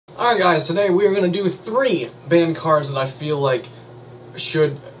Alright guys, today we are going to do 3 banned cards that I feel like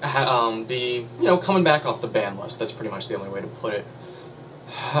should be, coming back off the ban list. That's pretty much the only way to put it.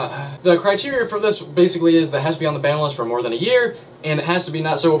 The criteria for this basically is that it has to be on the ban list for more than a year, and it has to be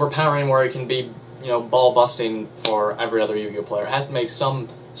not so overpowering where it can be, ball busting for every other Yu-Gi-Oh player. It has to make some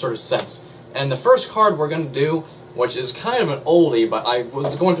sort of sense. And the first card we're going to do, which is kind of an oldie, but I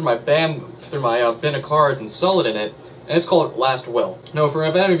was going through my bin of cards and saw it in it, and it's called Last Will. Now, for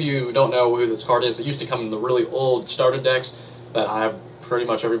if any of you who don't know who this card is, it used to come in the really old starter decks that pretty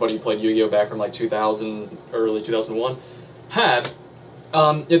much everybody who played Yu-Gi-Oh back from like 2000, early 2001, had.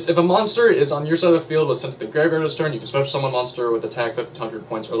 It's if a monster is on your side of the field was sent to the graveyard this turn, you can special summon a monster with attack 100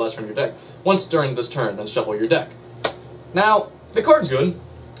 points or less from your deck once during this turn, then shuffle your deck. Now, the card's good.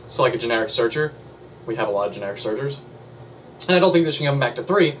 It's like a generic searcher. We have a lot of generic searchers. And I don't think this should come back to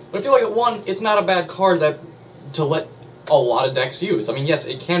 3, but I feel like at 1, it's not a bad card to let a lot of decks use. I mean, yes,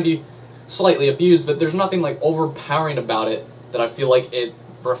 it can be slightly abused, but there's nothing like overpowering about it that I feel like it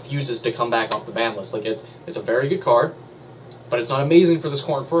refuses to come back off the ban list. Like, it's a very good card, but it's not amazing for this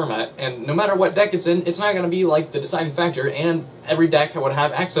current format, and no matter what deck it's in, it's not going to be like the deciding factor, and every deck would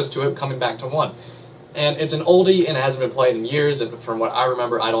have access to it coming back to 1. And it's an oldie, and it hasn't been played in years, and from what I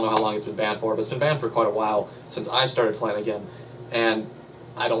remember, I don't know how long it's been banned for, but it's been banned for quite a while since I started playing again, and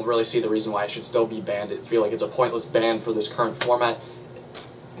I don't really see the reason why it should still be banned. I feel like it's a pointless ban for this current format.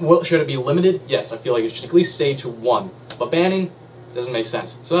 Well, should it be limited? Yes, I feel like it should at least stay to 1, but banning doesn't make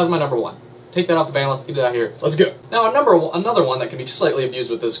sense. So that's my number 1. Take that off the ban list, get it out here. Let's go. Now, another one that can be slightly abused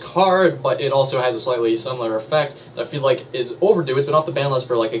with this card, but it also has a slightly similar effect that I feel like is overdue. It's been off the ban list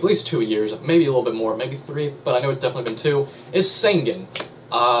for like at least 2 years, maybe a little bit more, maybe 3, but I know it's definitely been 2, is Sangan.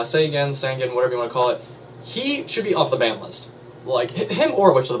 Sangan, whatever you want to call it. He should be off the ban list. Like, him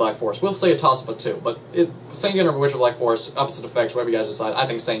or Witch of the Black Forest. We'll say a toss-up of 2, but Sangan or Witch of the Black Forest, opposite effects, whatever you guys decide. I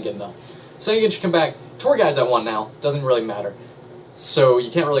think Sangan, though. Sangan should come back. Tour Guide's at 1 now. Doesn't really matter. So you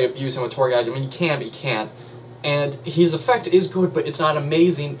can't really abuse him with Tour Guide. I mean, you can, but you can't. And his effect is good, but it's not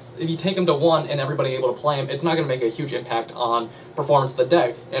amazing. If you take him to 1 and everybody able to play him, it's not going to make a huge impact on performance of the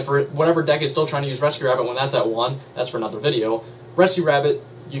deck. And for whatever deck is still trying to use Rescue Rabbit when that's at 1, that's for another video. Rescue Rabbit,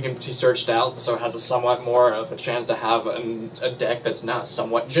 you can be searched out, so it has a somewhat more of a chance to have a deck that's not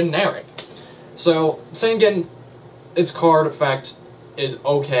somewhat generic. So, Sangan, its card effect is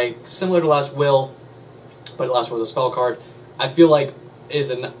okay, similar to Last Will, but Last Will is a spell card. I feel like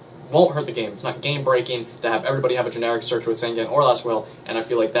it won't hurt the game. It's not game-breaking to have everybody have a generic search with Sangan or Last Will, and I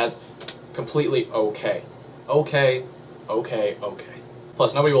feel like that's completely okay. Okay.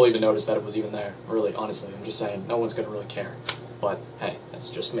 Plus, nobody will even notice that it was even there, really, honestly. I'm just saying, no one's going to really care. But, hey, that's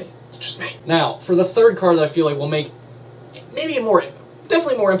just me. It's just me. Now, for the third card that I feel like will make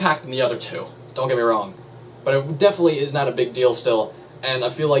definitely more impact than the other 2. Don't get me wrong. But it definitely is not a big deal still, and I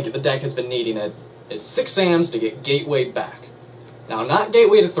feel like the deck has been needing it, is 6 Sams to get Gateway back. Now, not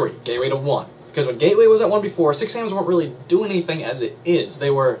Gateway to 3, Gateway to 1. Because when Gateway was at 1 before, 6 Sams weren't really doing anything as it is. They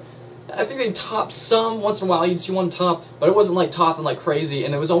were, I think they topped some, once in a while you'd see one top, but it wasn't like topping like crazy,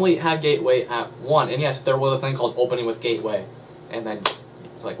 and it was only had Gateway at 1. And yes, there was a thing called opening with Gateway, and then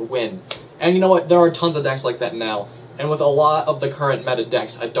it's like win. And you know what, there are tons of decks like that now, and with a lot of the current meta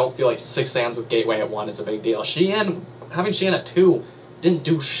decks, I don't feel like 6 Sams with Gateway at 1 is a big deal. Having Xian at 2 didn't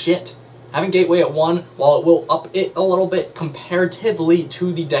do shit. Having Gateway at 1, while it will up it a little bit comparatively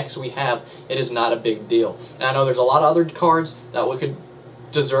to the decks we have, it is not a big deal. And I know there's a lot of other cards that could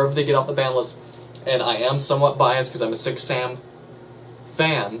deserve to get off the ban list, and I am somewhat biased because I'm a 6 Sam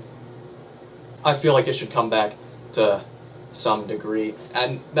fan. I feel like it should come back to some degree,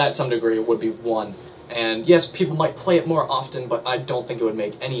 and that some degree would be 1. And yes, people might play it more often, but I don't think it would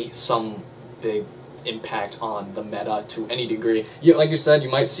make some big impact on the meta to any degree. Like you said, you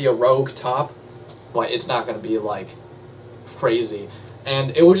might see a rogue top, but it's not going to be like crazy,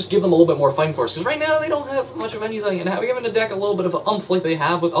 and it will just give them a little bit more fighting force, because right now they don't have much of anything, and giving a deck a little bit of an umph like they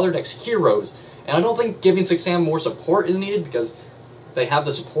have with other decks, heroes. And I don't think giving 6 Sam more support is needed, because they have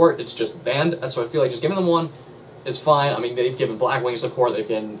the support, it's just banned, so I feel like just giving them 1 is fine. I mean, they've given Blackwing support, they've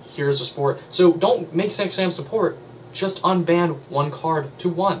given Heroes support, so don't make 6 Sam support. Just unban 1 card to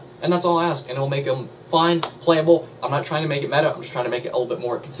 1, and that's all I ask, and it'll make them fine, playable. I'm not trying to make it meta, I'm just trying to make it a little bit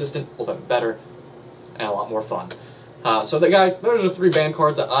more consistent, a little bit better, and a lot more fun. So guys, those are 3 ban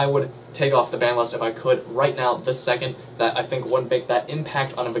cards that I would take off the ban list if I could right now, this second, that I think would make that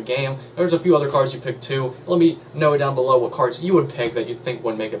impact on a game. There's a few other cards you picked too. Let me know down below what cards you would pick that you think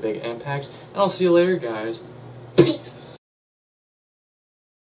would make a big impact, and I'll see you later, guys. Peace!